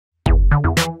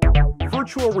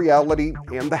virtual reality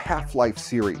and the Half-Life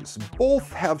series.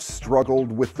 Both have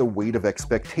struggled with the weight of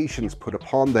expectations put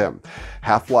upon them.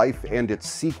 Half-Life and its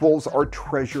sequels are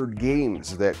treasured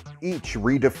games that each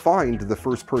redefined the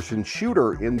first-person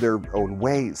shooter in their own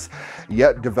ways.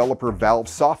 Yet developer Valve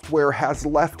Software has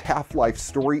left Half-Life's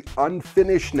story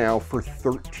unfinished now for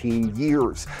 13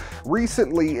 years,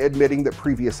 recently admitting that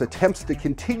previous attempts to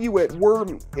continue it were,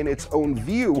 in its own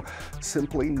view,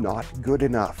 simply not good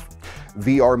enough.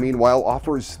 VR, meanwhile,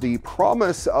 offers the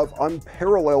promise of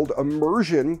unparalleled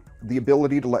immersion, the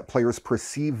ability to let players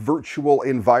perceive virtual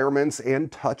environments and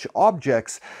touch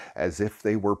objects as if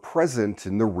they were present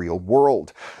in the real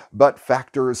world. But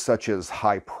factors such as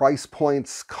high price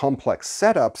points, complex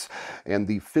setups, and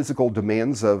the physical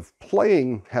demands of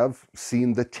playing have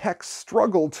seen the tech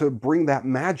struggle to bring that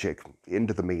magic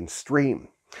into the mainstream.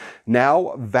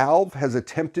 Now, Valve has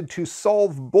attempted to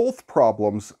solve both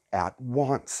problems at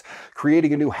once,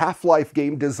 creating a new Half-Life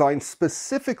game designed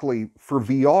specifically for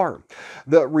VR.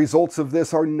 The results of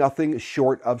this are nothing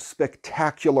short of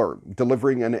spectacular,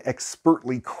 delivering an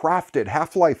expertly crafted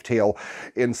Half-Life tale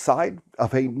inside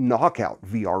of a knockout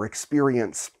VR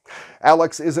experience.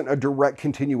 Alex isn't a direct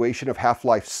continuation of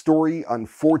Half-Life's story,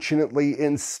 unfortunately.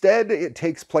 Instead, it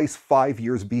takes place 5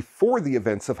 years before the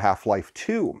events of Half-Life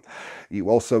 2. You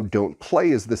also don't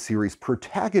play as the series'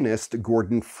 protagonist,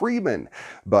 Gordon Freeman,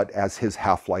 but as his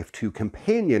Half-Life 2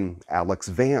 companion, Alex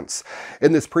Vance.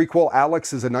 In this prequel,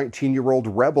 Alex is a 19-year-old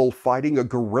rebel fighting a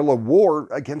guerrilla war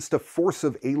against a force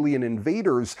of alien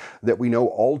invaders that we know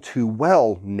all too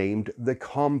well, named the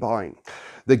Combine.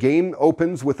 The game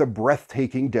opens with a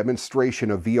breathtaking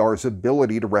demonstration of VR's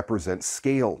ability to represent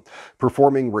scale.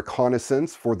 Performing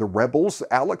reconnaissance for the rebels,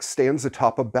 Alex stands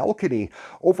atop a balcony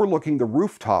overlooking the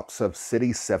rooftops of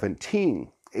City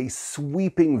 17. A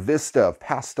sweeping vista of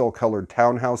pastel-colored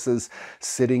townhouses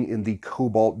sitting in the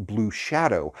cobalt blue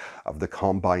shadow of the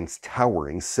Combine's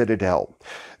towering citadel.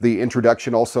 The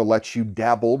introduction also lets you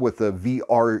dabble with a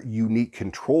VR unique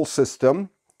control system,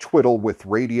 twiddle with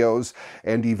radios,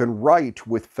 and even write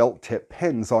with felt-tip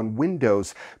pens on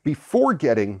windows before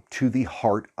getting to the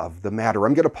heart of the matter.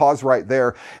 I'm going to pause right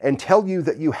there and tell you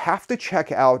that you have to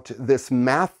check out this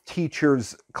math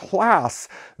teacher's class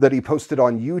that he posted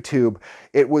on YouTube.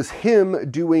 It was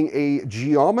him doing a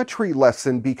geometry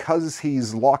lesson because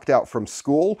he's locked out from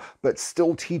school, but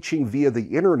still teaching via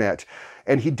the internet,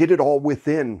 and he did it all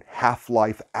within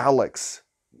Half-Life Alyx.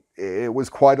 It was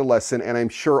quite a lesson, and I'm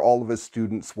sure all of his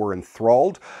students were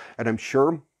enthralled, and I'm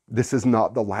sure this is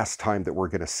not the last time that we're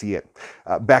going to see it.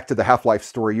 Back to the Half-Life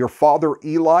story. Your father,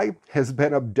 Eli, has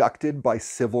been abducted by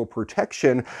civil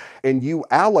protection, and you,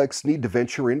 Alex, need to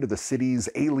venture into the city's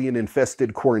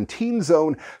alien-infested quarantine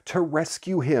zone to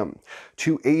rescue him.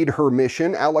 To aid her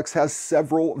mission, Alex has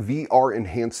several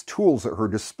VR-enhanced tools at her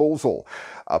disposal.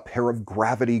 A pair of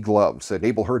gravity gloves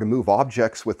enable her to move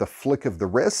objects with a flick of the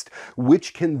wrist,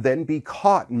 which can then be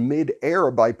caught mid-air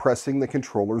by pressing the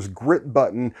controller's grip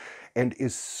button, and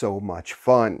is so much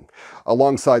fun.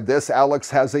 Alongside this, Alex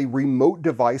has a remote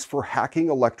device for hacking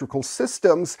electrical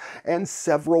systems and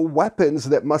several weapons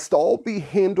that must all be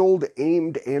handled,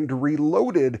 aimed, and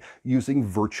reloaded using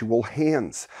virtual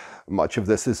hands. Much of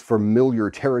this is familiar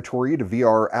territory to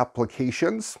VR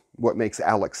applications. What makes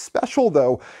Alex special,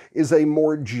 though, is a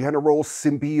more general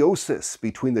symbiosis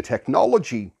between the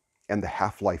technology and the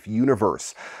Half-Life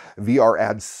universe. VR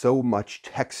adds so much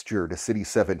texture to City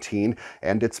 17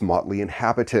 and its motley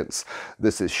inhabitants.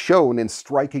 This is shown in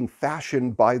striking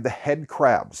fashion by the head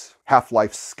crabs,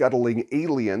 Half-Life scuttling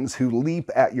aliens who leap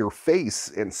at your face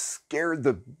and scare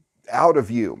the out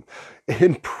of you.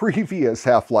 In previous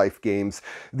Half-Life games,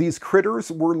 these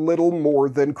critters were little more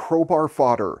than crowbar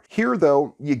fodder. Here,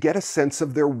 though, you get a sense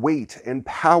of their weight and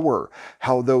power,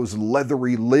 how those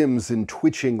leathery limbs and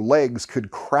twitching legs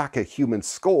could crack a human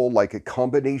skull like a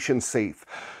combination safe.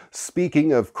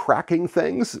 Speaking of cracking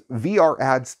things, VR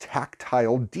adds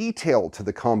tactile detail to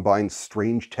the Combine's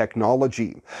strange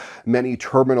technology. Many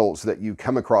terminals that you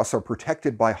come across are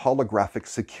protected by holographic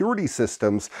security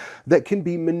systems that can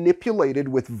be manipulated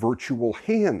with virtual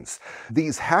hands.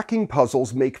 These hacking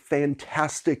puzzles make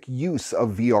fantastic use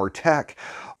of VR tech,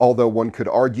 although one could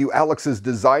argue Alex's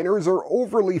designers are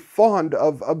overly fond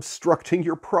of obstructing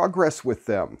your progress with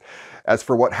them. As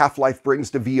for what Half-Life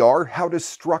brings to VR, how does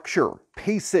structure,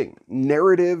 pacing,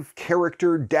 narrative,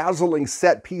 character, dazzling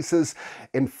set pieces,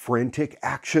 and frantic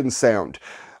action sound?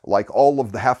 Like all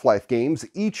of the Half-Life games,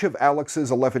 each of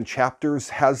Alyx's 11 chapters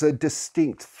has a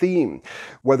distinct theme.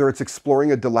 Whether it's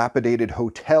exploring a dilapidated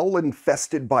hotel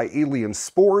infested by alien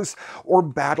spores, or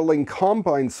battling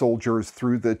Combine soldiers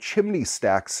through the chimney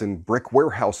stacks and brick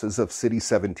warehouses of City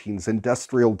 17's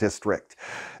industrial district.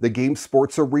 The game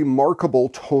sports a remarkable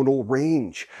tonal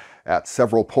range. At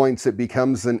several points, it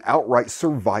becomes an outright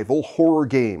survival horror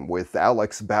game, with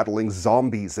Alyx battling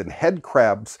zombies and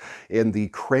headcrabs in the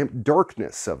cramped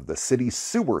darkness of the city's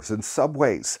sewers and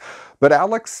subways. But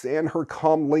Alyx and her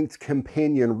comm-linked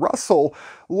companion Russell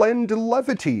lend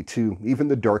levity to even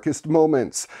the darkest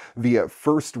moments via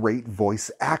first-rate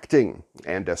voice acting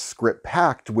and a script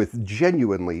packed with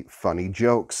genuinely funny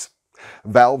jokes.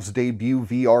 Valve's debut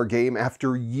VR game,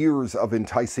 after years of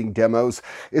enticing demos,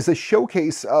 is a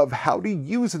showcase of how to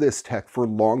use this tech for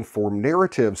long-form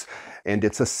narratives, and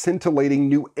it's a scintillating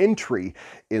new entry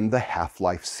in the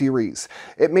Half-Life series.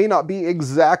 It may not be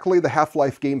exactly the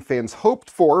Half-Life game fans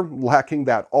hoped for, lacking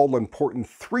that all-important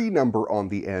 3 number on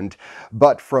the end,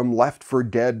 but from Left 4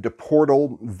 Dead to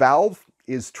Portal, Valve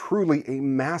is truly a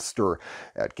master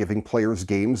at giving players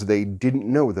games they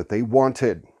didn't know that they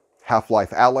wanted. Half-Life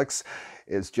Alyx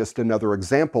is just another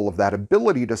example of that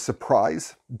ability to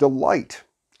surprise, delight,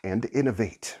 and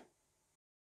innovate.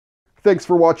 Thanks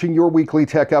for watching your weekly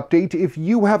tech update. If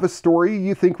you have a story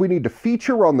you think we need to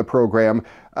feature on the program,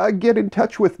 get in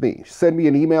touch with me. Send me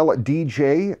an email at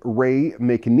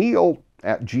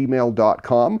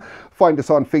djraymcneil@gmail.com. Find us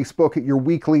on Facebook at Your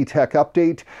Weekly Tech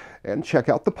Update, and check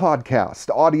out the podcast,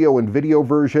 audio and video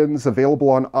versions available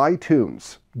on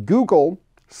iTunes, Google,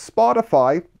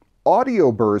 Spotify,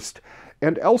 Audio Burst,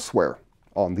 and elsewhere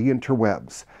on the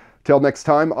interwebs. Till next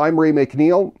time, I'm Ray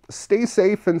McNeil. Stay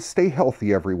safe and stay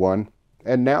healthy, everyone.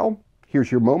 And now,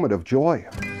 here's your moment of joy.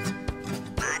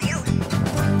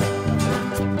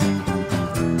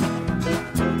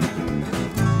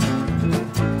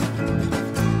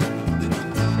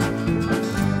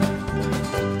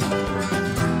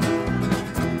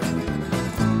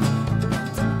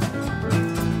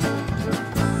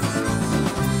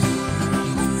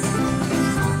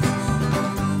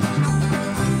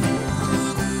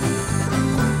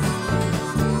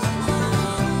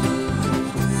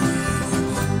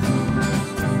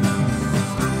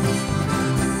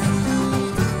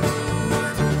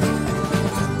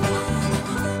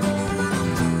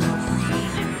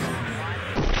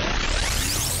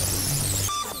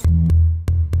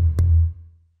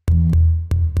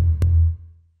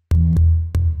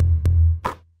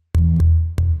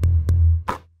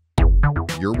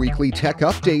 Your weekly tech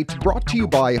update brought to you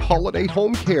by Holiday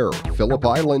Home Care, Phillip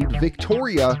Island,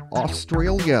 Victoria,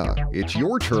 Australia. It's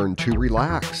your turn to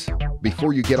relax.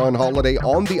 Before you get on holiday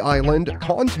on the island,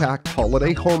 contact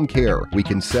Holiday Home Care. We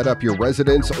can set up your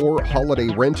residence or holiday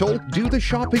rental, do the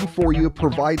shopping for you,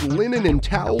 provide linen and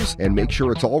towels, and make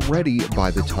sure it's all ready by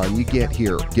the time you get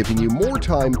here, giving you more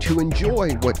time to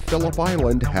enjoy what Phillip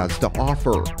Island has to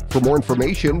offer. For more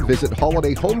information, visit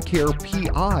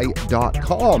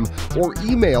holidayhomecarepi.com or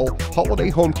email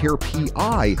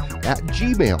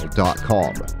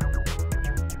holidayhomecarepi@gmail.com.